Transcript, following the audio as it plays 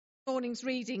Morning's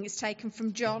reading is taken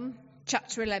from John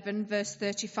chapter 11 verse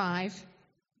 35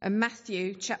 and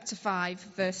Matthew chapter 5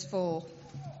 verse 4.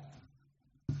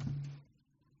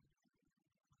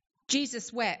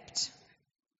 Jesus wept.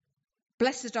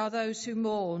 Blessed are those who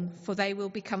mourn, for they will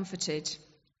be comforted.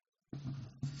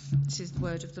 This is the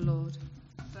word of the Lord.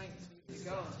 Thanks be to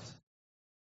God.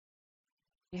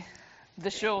 Yeah. The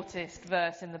shortest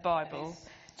verse in the Bible.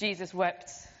 Jesus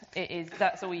wept.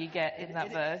 That's all you get in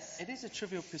that verse. It is a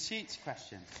Trivial Pursuits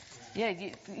question. Yeah,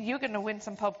 you're going to win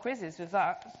some pub quizzes with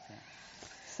that. Yeah.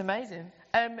 It's amazing.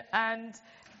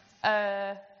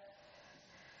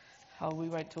 We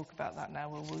won't talk about that now.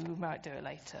 We might do it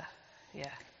later.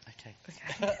 Yeah. Okay.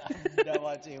 No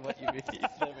idea what you mean.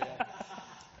 There we are.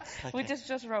 Okay. Well,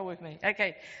 just roll with me.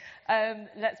 Okay.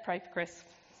 Let's pray for Chris.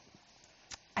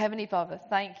 Heavenly Father,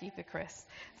 thank you for Chris.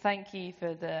 Thank you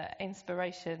for the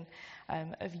inspiration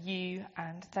of you,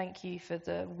 and thank you for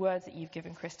the words that you've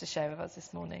given Chris to share with us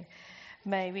this morning.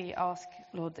 May we ask,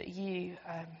 Lord, that you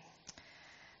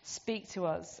speak to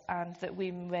us and that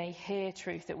we may hear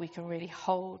truth that we can really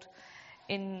hold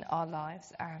in our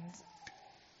lives and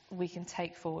we can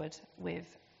take forward with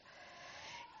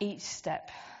each step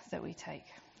that we take.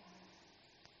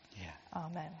 Yeah.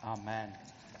 Amen. Amen.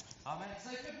 Amen.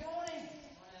 So good morning.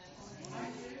 How are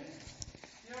you doing?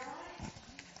 You all right?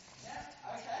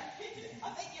 Yeah? Okay. I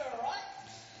think you're all right.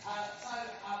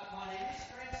 My name is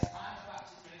Chris. I'm a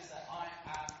Baptist minister. I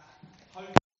am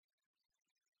home.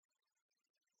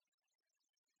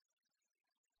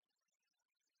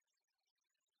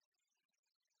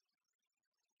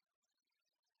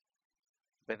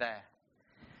 We're there.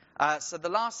 So the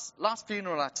last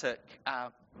funeral I took,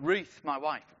 Ruth, my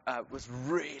wife, was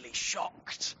really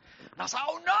shocked. And I was like,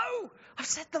 oh no, I've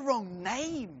said the wrong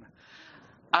name.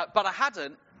 But I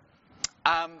hadn't.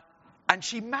 And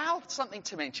she mouthed something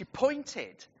to me and she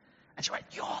pointed. And she went,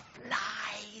 "Your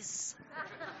flies."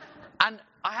 And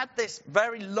I had this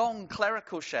very long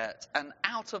clerical shirt, and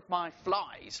out of my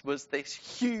flies was this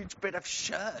huge bit of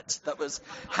shirt that was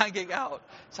hanging out.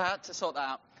 So I had to sort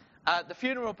that out. The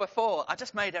funeral before, I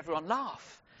just made everyone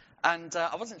laugh. And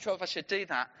I wasn't sure if I should do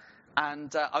that.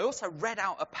 And I also read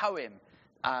out a poem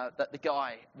that the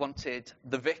guy wanted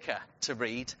the vicar to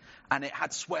read, and it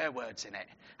had swear words in it.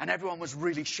 And everyone was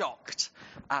really shocked.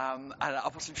 And I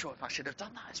wasn't sure if I should have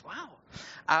done that as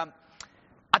well.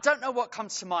 I don't know what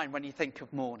comes to mind when you think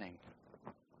of mourning.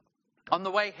 On the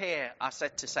way here, I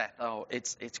said to Seth,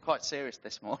 it's quite serious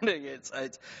this morning.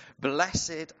 It's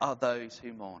blessed are those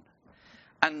who mourn.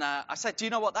 And I said, do you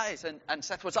know what that is? And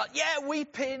Seth was like, yeah,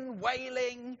 weeping,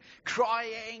 wailing,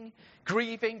 crying,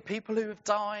 grieving, people who have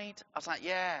died. I was like,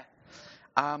 yeah.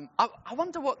 I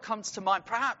wonder what comes to mind.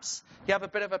 Perhaps you have a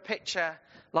bit of a picture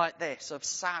like this of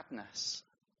sadness,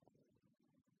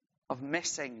 of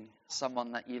missing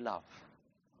someone that you love.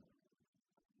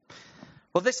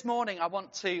 Well, this morning I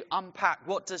want to unpack,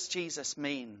 what does Jesus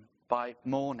mean by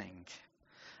mourning?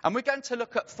 And we're going to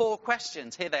look at 4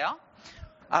 questions. Here they are.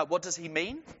 What does he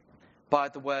mean by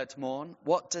the word mourn?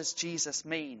 What does Jesus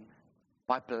mean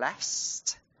by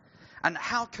blessed? And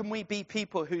how can we be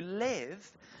people who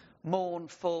live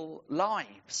mournful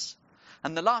lives?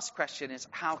 And the last question is,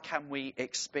 how can we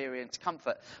experience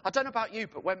comfort? I don't know about you,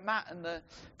 but when Matt and the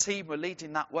team were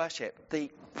leading that worship,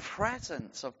 the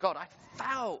presence of God, I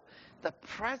felt the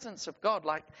presence of God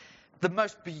like the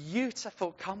most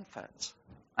beautiful comfort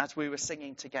as we were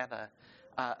singing together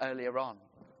earlier on.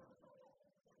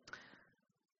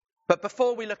 But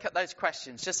before we look at those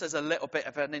questions, just as a little bit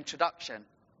of an introduction,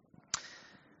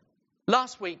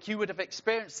 last week you would have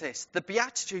experienced this. The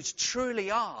Beatitudes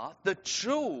truly are the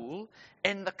jewel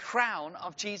in the crown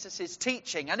of Jesus'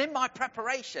 teaching. And in my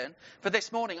preparation for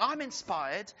this morning, I'm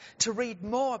inspired to read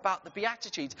more about the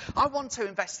Beatitudes. I want to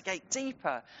investigate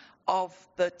deeper of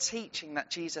the teaching that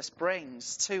Jesus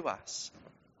brings to us.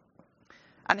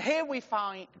 And here we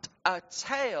find a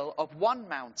tale of one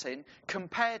mountain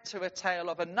compared to a tale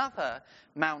of another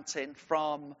mountain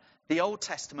from the Old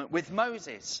Testament with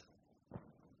Moses.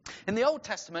 In the Old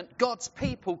Testament, God's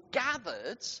people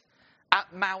gathered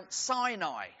at Mount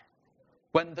Sinai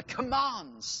when the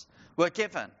commands were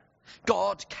given.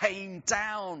 God came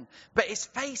down, but his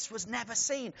face was never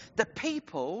seen. The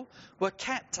people were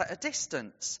kept at a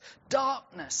distance.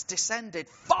 Darkness descended.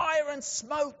 Fire and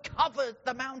smoke covered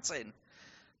the mountain.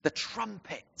 The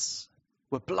trumpets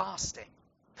were blasting.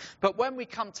 But when we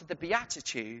come to the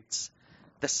Beatitudes,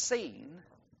 the scene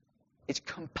is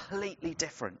completely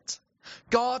different.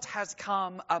 God has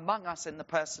come among us in the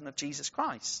person of Jesus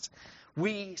Christ.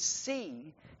 we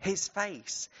see his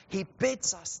face. He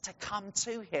bids us to come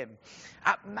to him.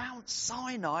 At Mount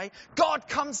Sinai, God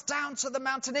comes down to the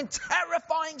mountain in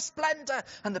terrifying splendor,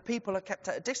 and the people are kept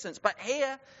at a distance. But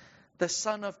here, the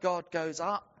Son of God goes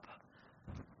up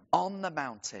on the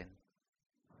mountain,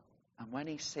 and when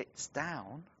he sits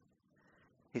down,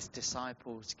 his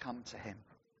disciples come to him.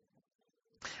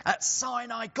 At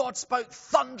Sinai, God spoke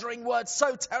thundering words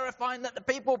so terrifying that the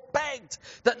people begged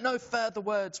that no further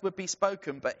words would be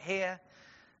spoken. But here,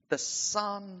 the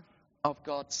Son of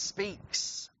God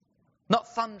speaks,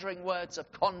 not thundering words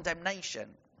of condemnation,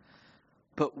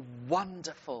 but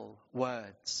wonderful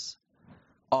words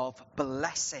of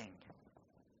blessing.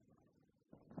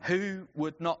 Who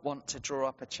would not want to draw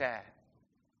up a chair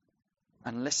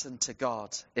and listen to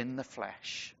God in the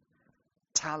flesh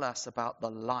tell us about the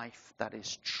life that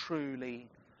is truly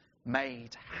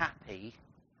made happy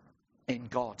in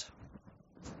God?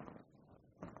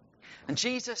 And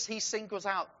Jesus, he singles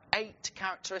out 8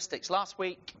 characteristics. Last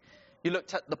week, you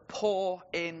looked at the poor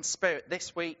in spirit.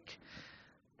 This week,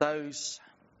 those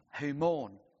who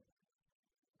mourn.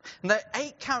 And there are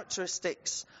 8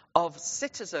 characteristics of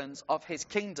citizens of his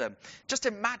kingdom. Just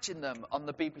imagine them on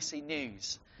the BBC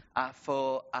News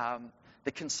for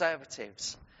the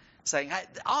Conservatives, saying, hey,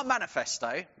 our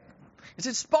manifesto is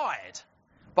inspired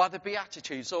by the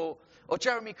Beatitudes, or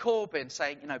Jeremy Corbyn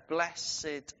saying,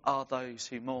 blessed are those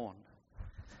who mourn,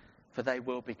 for they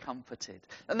will be comforted.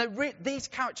 And these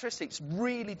characteristics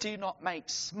really do not make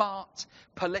smart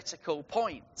political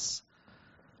points,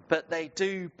 but they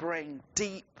do bring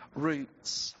deep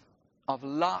roots of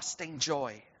lasting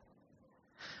joy.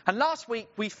 And last week,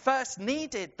 we first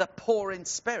needed the poor in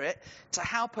spirit to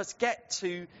help us get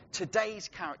to today's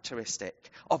characteristic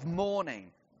of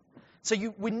mourning. So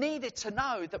we needed to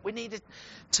know that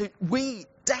we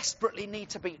desperately need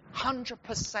to be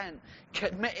 100%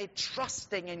 committed,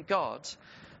 trusting in God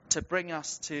to bring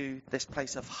us to this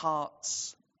place of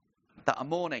hearts that are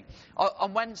mourning.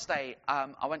 On Wednesday,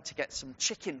 I went to get some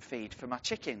chicken feed for my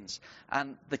chickens,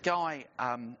 and the guy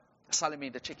selling me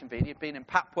the chicken feed, he'd been in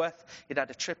Papworth, he'd had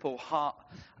a triple heart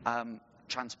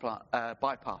transplant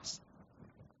bypass,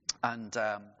 and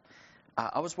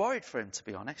I was worried for him, to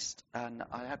be honest, and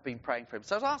I had been praying for him.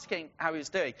 So I was asking how he was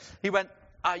doing. He went,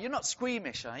 you're not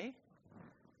squeamish, are you?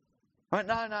 I went,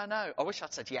 no. I wish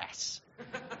I'd said yes.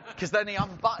 Because then he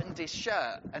unbuttoned his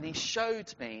shirt and he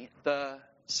showed me the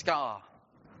scar.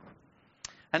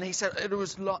 And he said it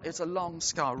was a long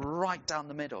scar right down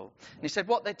the middle. And he said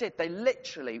what they did, they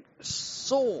literally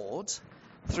sawed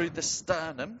through the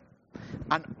sternum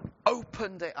and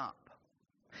opened it up.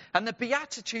 And the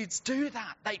Beatitudes do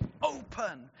that. They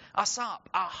open us up,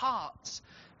 our hearts,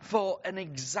 for an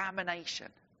examination.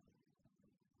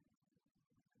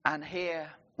 And here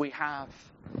we have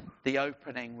the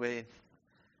opening with,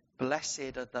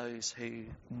 blessed are those who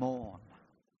mourn,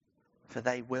 for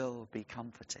they will be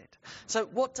comforted. So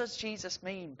what does Jesus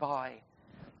mean by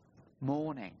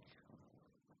mourning?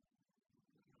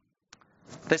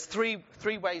 There's three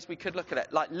ways we could look at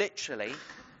it. Like literally,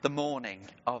 the mourning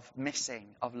of missing,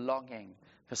 of longing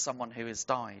for someone who has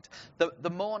died. The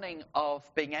mourning of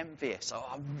being envious. Oh,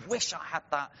 I wish I had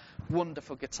that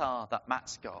wonderful guitar that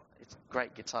Matt's got. It's a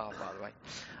great guitar, by the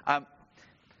way.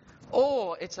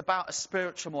 Or it's about a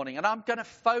spiritual mourning. And I'm going to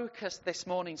focus this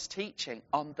morning's teaching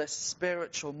on the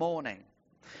spiritual mourning.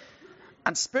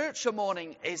 And spiritual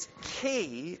mourning is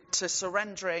key to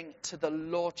surrendering to the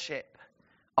lordship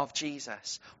of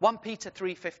Jesus. 1 Peter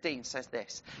 3:15 says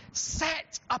this: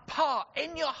 set apart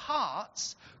in your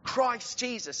hearts Christ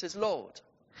Jesus as Lord.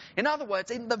 In other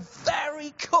words, in the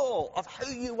very core of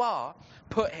who you are,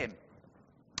 put him.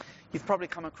 You've probably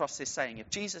come across this saying, if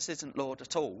Jesus isn't Lord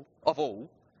at all, of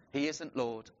all, he isn't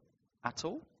Lord at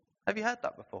all. Have you heard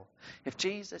that before? If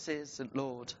Jesus isn't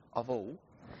Lord of all,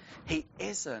 he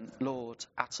isn't Lord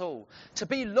at all. To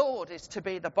be Lord is to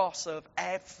be the boss of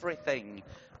everything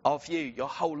of you, your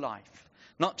whole life,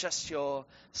 not just your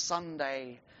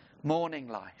Sunday morning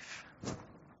life.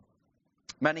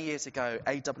 Many years ago,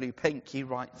 A.W. Pink, he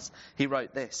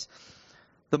wrote this: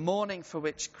 the mourning for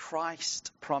which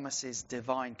Christ promises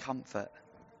divine comfort,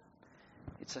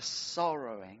 it's a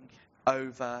sorrowing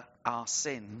over our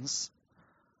sins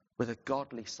with a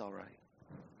godly sorrow.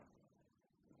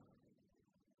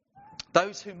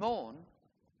 Those who mourn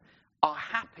are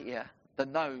happier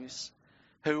than those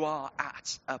who are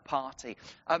at a party.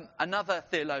 Another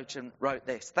theologian wrote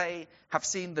this: they have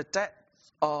seen the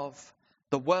depths of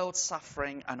the world's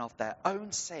suffering and of their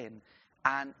own sin,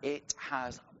 and it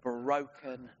has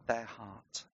broken their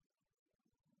heart.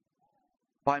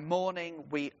 By mourning,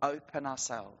 we open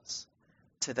ourselves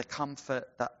to the comfort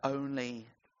that only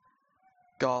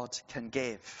God can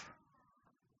give.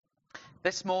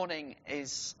 This morning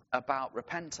is about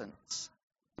repentance,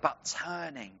 about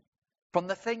turning from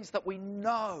the things that we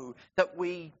know that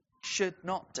we should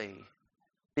not do,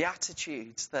 the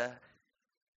attitudes, the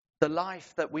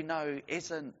life that we know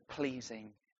isn't pleasing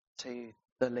to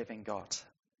the living God.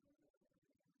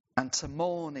 And to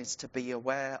mourn is to be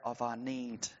aware of our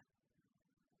need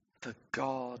for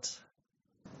God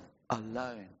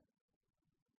alone.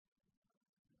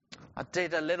 I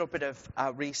did a little bit of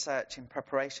research in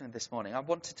preparation this morning. I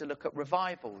wanted to look at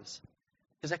revivals.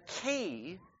 Because a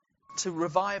key to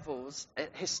revivals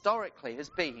historically has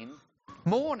been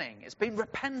mourning. It's been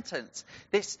repentance.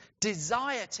 This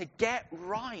desire to get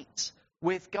right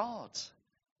with God.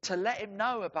 To let him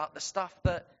know about the stuff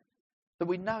that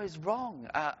we know is wrong.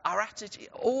 Our attitude,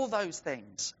 all those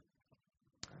things.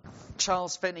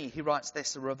 Charles Finney, he writes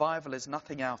this: a revival is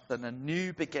nothing else than a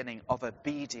new beginning of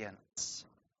obedience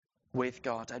with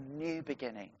God. A new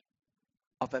beginning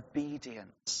of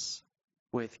obedience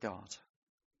with God.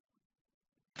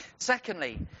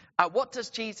 Secondly, what does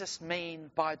Jesus mean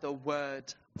by the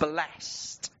word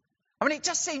blessed? I mean, it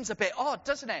just seems a bit odd,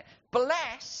 doesn't it?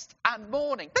 Blessed and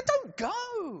mourning. They don't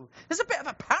go. There's a bit of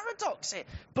a paradox here.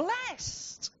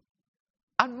 Blessed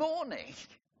and mourning.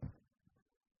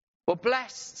 Well,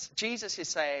 blessed, Jesus is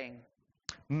saying,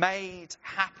 made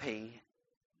happy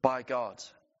by God.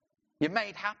 You're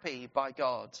made happy by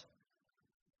God.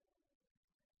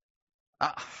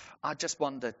 I just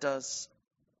wonder, does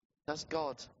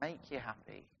God make you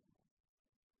happy?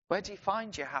 Where do you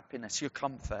find your happiness, your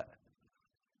comfort?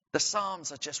 The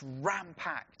Psalms are just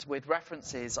ram-packed with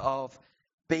references of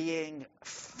being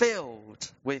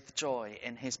filled with joy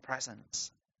in his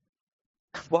presence.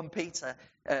 1 Peter,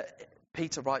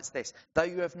 Peter writes this: though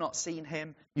you have not seen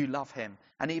him, you love him.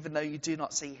 And even though you do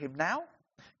not see him now,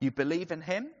 you believe in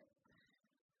him.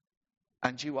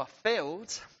 And you are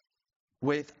filled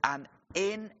with an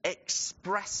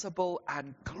inexpressible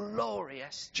and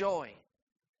glorious joy.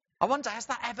 I wonder, has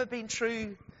that ever been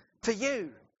true for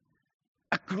you?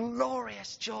 A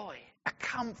glorious joy, a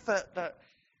comfort that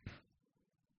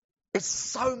is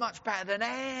so much better than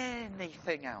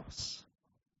anything else.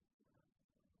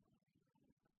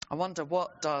 I wonder,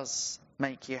 what does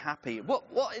make you happy?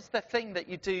 What is the thing that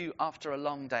you do after a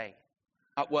long day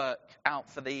at work, out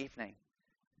for the evening?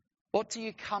 What do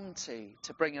you come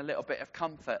to bring a little bit of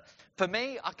comfort? For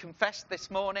me, I confessed this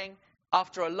morning,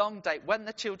 after a long day, when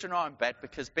the children are in bed,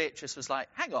 because Beatrice was like,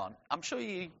 hang on, I'm sure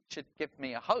you should give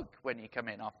me a hug when you come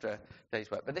in after a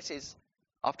day's work. But this is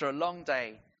after a long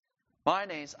day.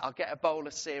 Mine is, I'll get a bowl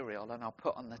of cereal and I'll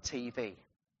put on the TV.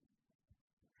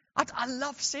 I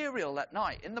love cereal at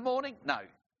night. In the morning, no.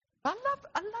 I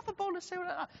love a bowl of cereal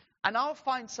at night. And I'll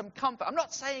find some comfort. I'm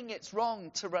not saying it's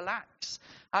wrong to relax.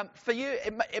 For you,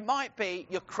 it might be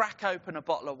you crack open a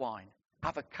bottle of wine,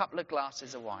 have a couple of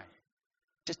glasses of wine.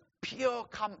 Just pure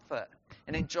comfort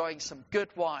in enjoying some good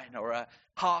wine or a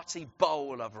hearty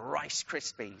bowl of Rice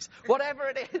Krispies. Whatever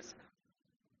it is.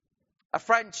 A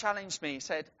friend challenged me. He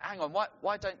said, hang on,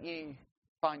 why don't you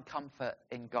find comfort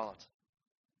in God?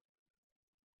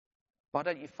 Why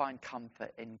don't you find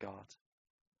comfort in God?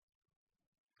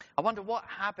 I wonder what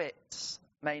habits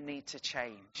may need to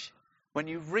change when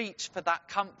you reach for that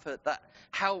comfort that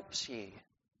helps you,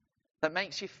 that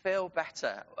makes you feel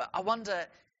better. I wonder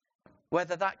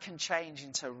whether that can change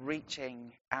into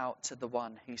reaching out to the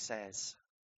one who says,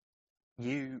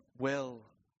 you will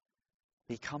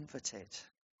be comforted.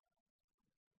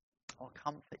 I'll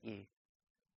comfort you.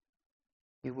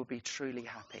 You will be truly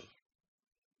happy.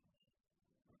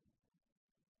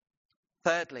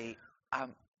 Thirdly,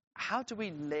 how do we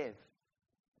live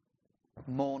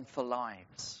mournful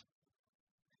lives?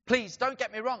 Please don't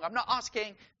get me wrong. I'm not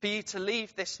asking for you to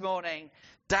leave this morning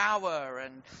dour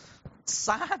and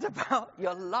sad about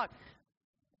your life.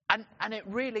 And it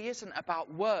really isn't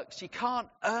about works. You can't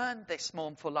earn this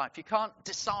mournful life. You can't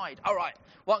decide, all right,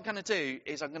 what I'm going to do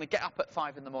is I'm going to get up at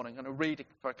 5 a.m. I'm going to read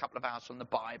for a couple of hours from the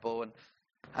Bible.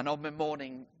 And on my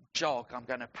morning jog, I'm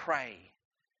going to pray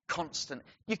constant.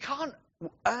 You can't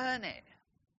earn it.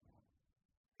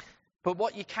 But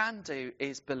what you can do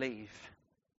is believe.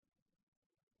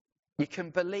 You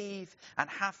can believe and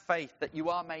have faith that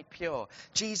you are made pure.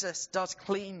 Jesus does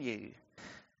clean you.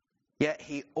 Yet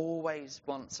he always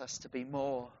wants us to be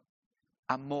more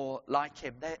and more like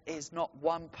him. There is not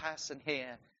one person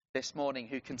here this morning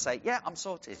who can say, yeah, I'm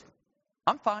sorted.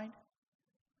 I'm fine.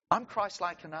 I'm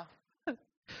Christ-like enough.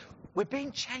 We're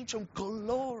being changed from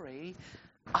glory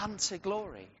unto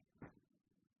glory.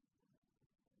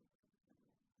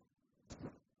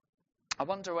 I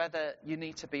wonder whether you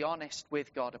need to be honest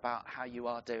with God about how you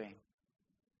are doing.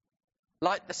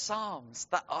 like the Psalms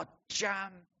that are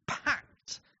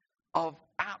jam-packed of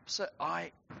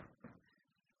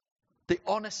the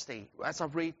honesty as I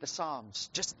read the Psalms,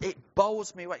 just it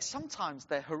bowls me away. Sometimes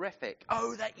they're horrific.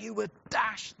 Oh, that you would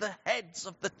dash the heads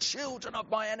of the children of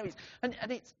my enemies. And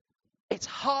it's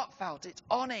heartfelt, it's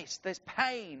honest, there's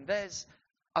pain, there's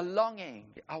a longing.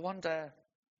 I wonder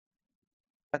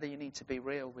whether you need to be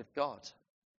real with God.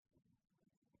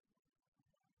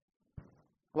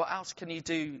 What else can you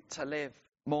do to live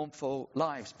mournful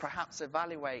lives? Perhaps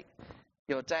evaluate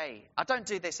your day. I don't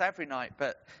do this every night,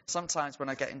 but sometimes when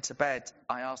I get into bed,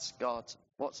 I ask God,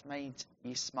 what's made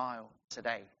you smile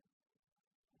today?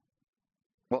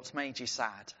 What's made you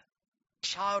sad?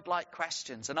 Childlike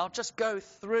questions. And I'll just go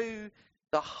through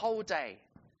the whole day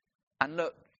and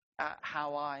look at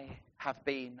how I have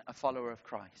been a follower of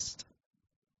Christ.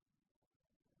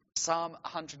 Psalm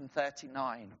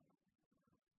 139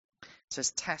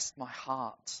 says, test my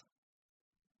heart.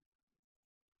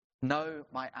 Know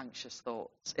my anxious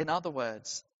thoughts. In other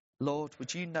words, Lord,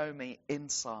 would you know me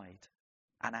inside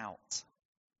and out?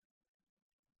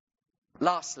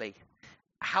 Lastly,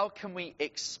 how can we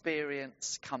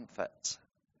experience comfort?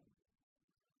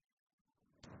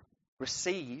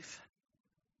 Receive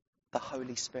the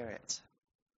Holy Spirit.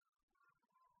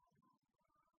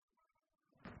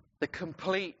 The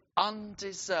complete,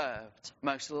 undeserved,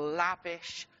 most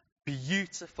lavish,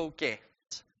 beautiful gift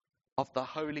of the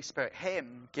Holy Spirit,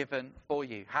 him given for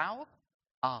you. How?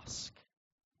 Ask.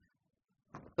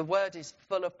 The word is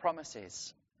full of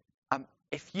promises.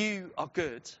 If you are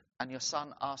good and your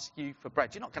son asks you for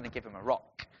bread, you're not going to give him a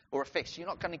rock or a fish. You're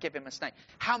not going to give him a snake.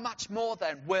 How much more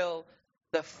then will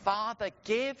the Father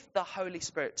give the Holy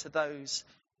Spirit to those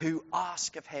who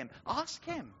ask of him? Ask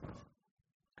him.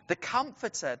 The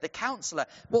Comforter, the Counselor.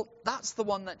 Well, that's the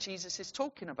one that Jesus is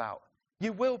talking about.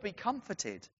 You will be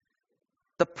comforted.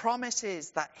 The promise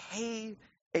is that he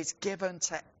is given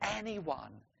to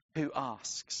anyone who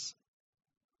asks.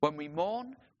 When we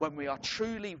mourn, when we are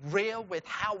truly real with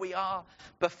how we are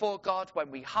before God,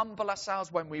 when we humble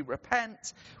ourselves, when we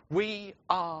repent, we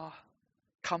are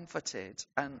comforted.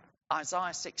 And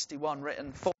Isaiah 61,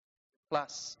 written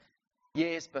 4+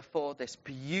 years before this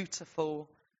beautiful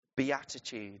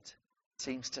beatitude,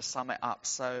 seems to sum it up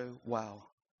so well.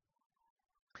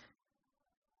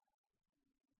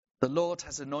 The Lord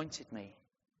has anointed me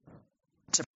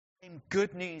to proclaim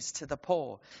good news to the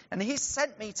poor. And he's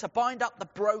sent me to bind up the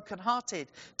brokenhearted,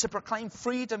 to proclaim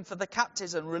freedom for the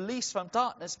captives and release from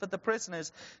darkness for the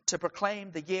prisoners, to proclaim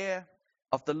the year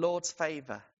of the Lord's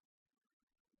favour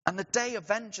and the day of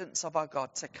vengeance of our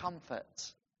God, to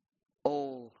comfort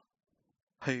all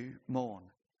who mourn.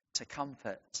 To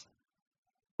comfort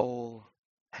all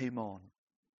who mourn.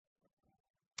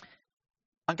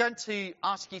 I'm going to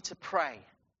ask you to pray.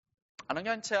 And I'm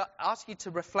going to ask you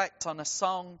to reflect on a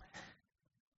song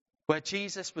where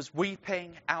Jesus was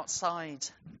weeping outside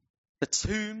the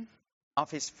tomb of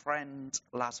his friend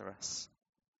Lazarus.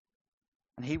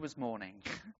 And he was mourning.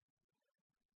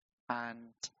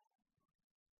 And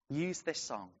use this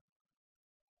song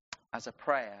as a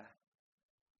prayer,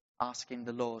 asking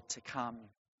the Lord to come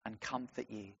and comfort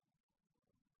you.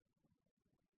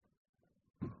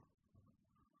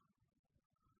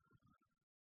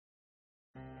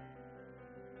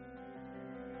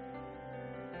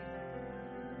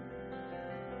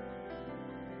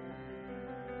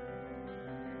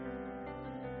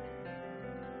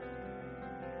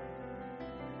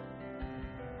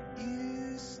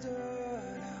 You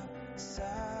stood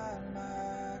outside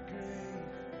my grave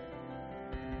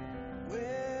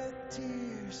with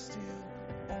tears still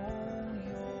on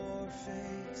your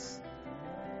face.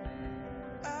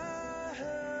 I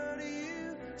heard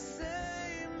you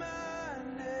say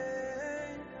my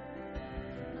name.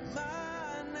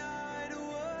 My night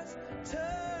was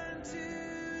turned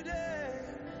to day.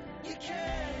 You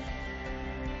came.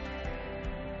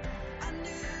 I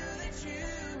knew that you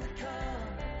would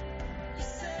come. You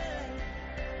said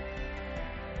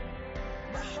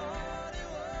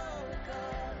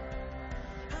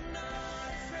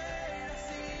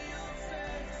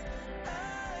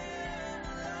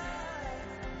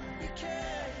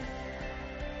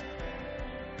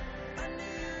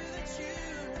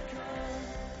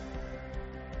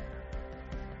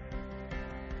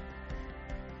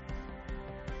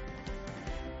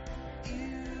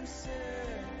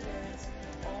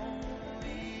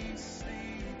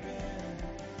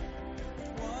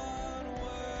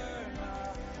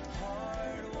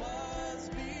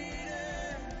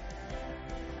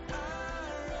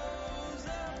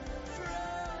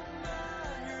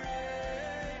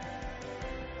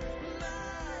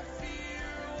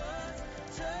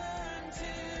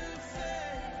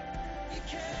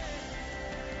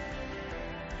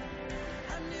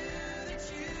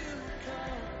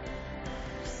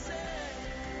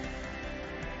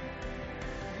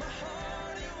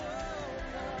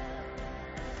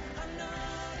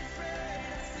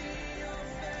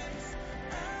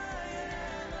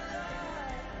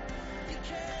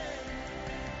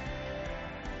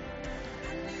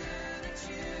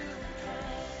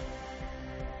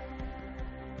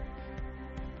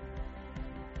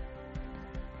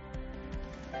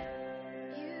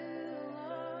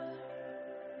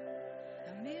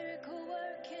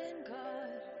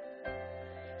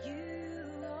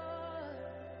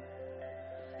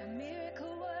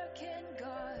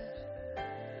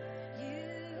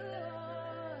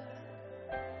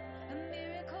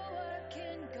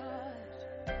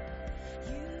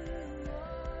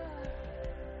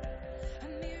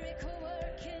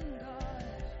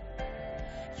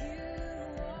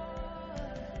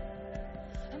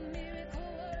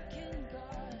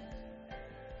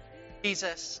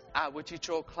Jesus, would you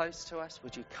draw close to us?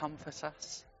 Would you comfort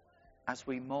us as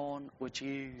we mourn? Would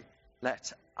you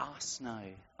let us know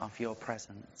of your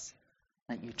presence,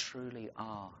 that you truly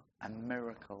are a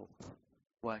miracle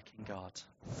working God?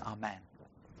 Amen.